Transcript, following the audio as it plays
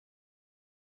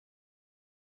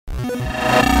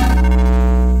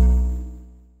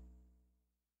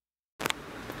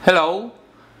Hello!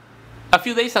 A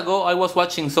few days ago I was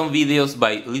watching some videos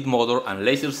by Lead Motor and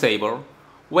Laser Saber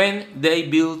when they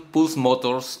build pulse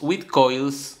motors with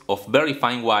coils of very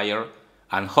fine wire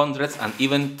and hundreds and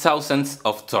even thousands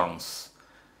of turns.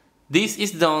 This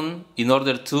is done in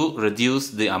order to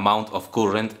reduce the amount of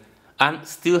current and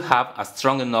still have a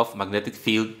strong enough magnetic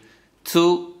field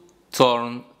to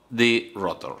turn the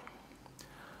rotor.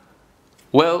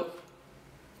 Well,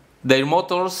 their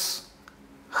motors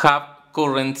have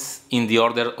currents in the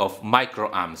order of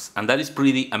microamps, and that is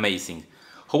pretty amazing.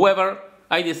 However,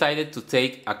 I decided to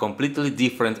take a completely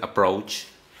different approach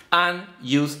and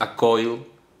use a coil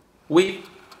with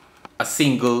a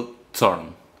single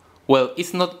turn. Well,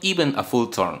 it's not even a full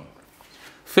turn.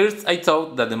 First I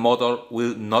thought that the motor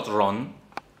will not run,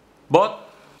 but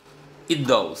it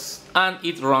does, and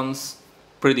it runs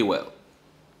pretty well.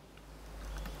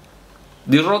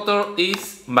 The rotor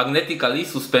is magnetically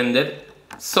suspended,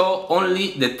 so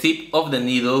only the tip of the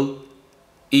needle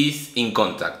is in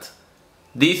contact.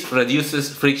 This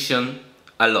reduces friction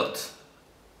a lot.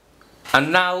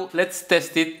 And now let's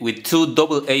test it with two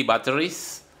AA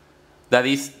batteries, that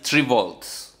is 3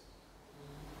 volts.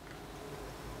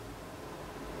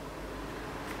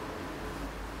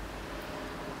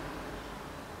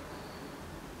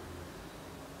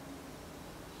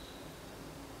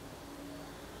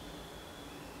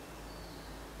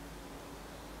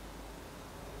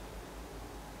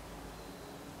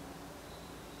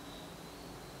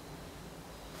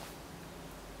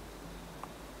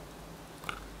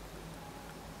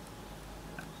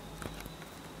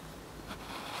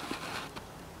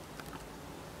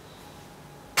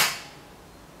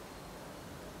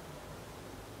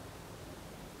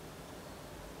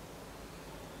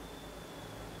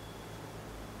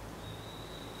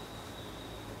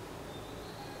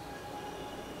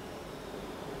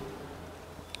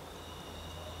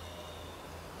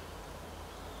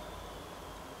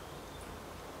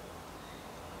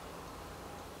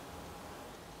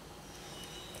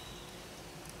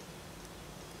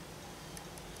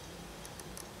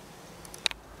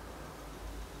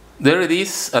 There it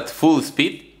is at full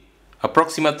speed,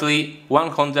 approximately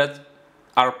 100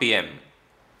 RPM.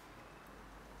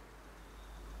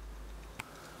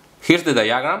 Here's the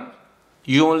diagram.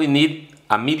 You only need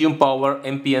a medium power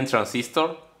NPN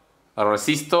transistor, a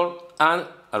resistor and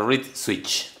a reed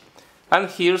switch. And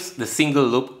here's the single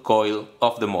loop coil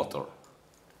of the motor.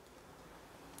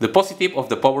 The positive of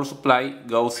the power supply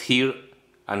goes here,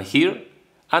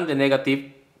 and the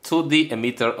negative to the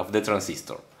emitter of the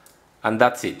transistor. And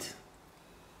that's it.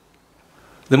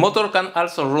 The motor can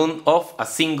also run off a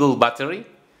single battery,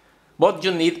 but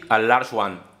you need a large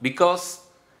one because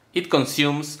it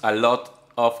consumes a lot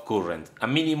of current, a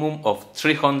minimum of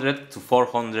 300 to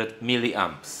 400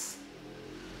 milliamps.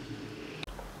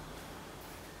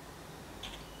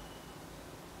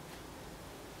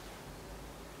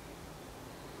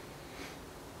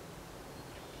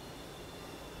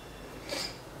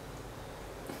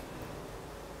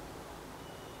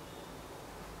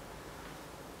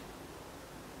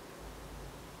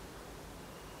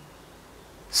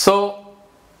 So,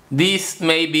 this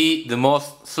may be the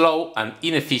most slow and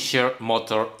inefficient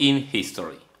motor in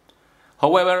history.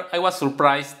 However, I was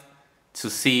surprised to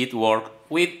see it work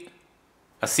with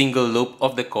a single loop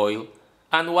of the coil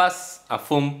and was a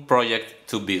fun project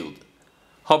to build.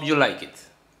 Hope you like it.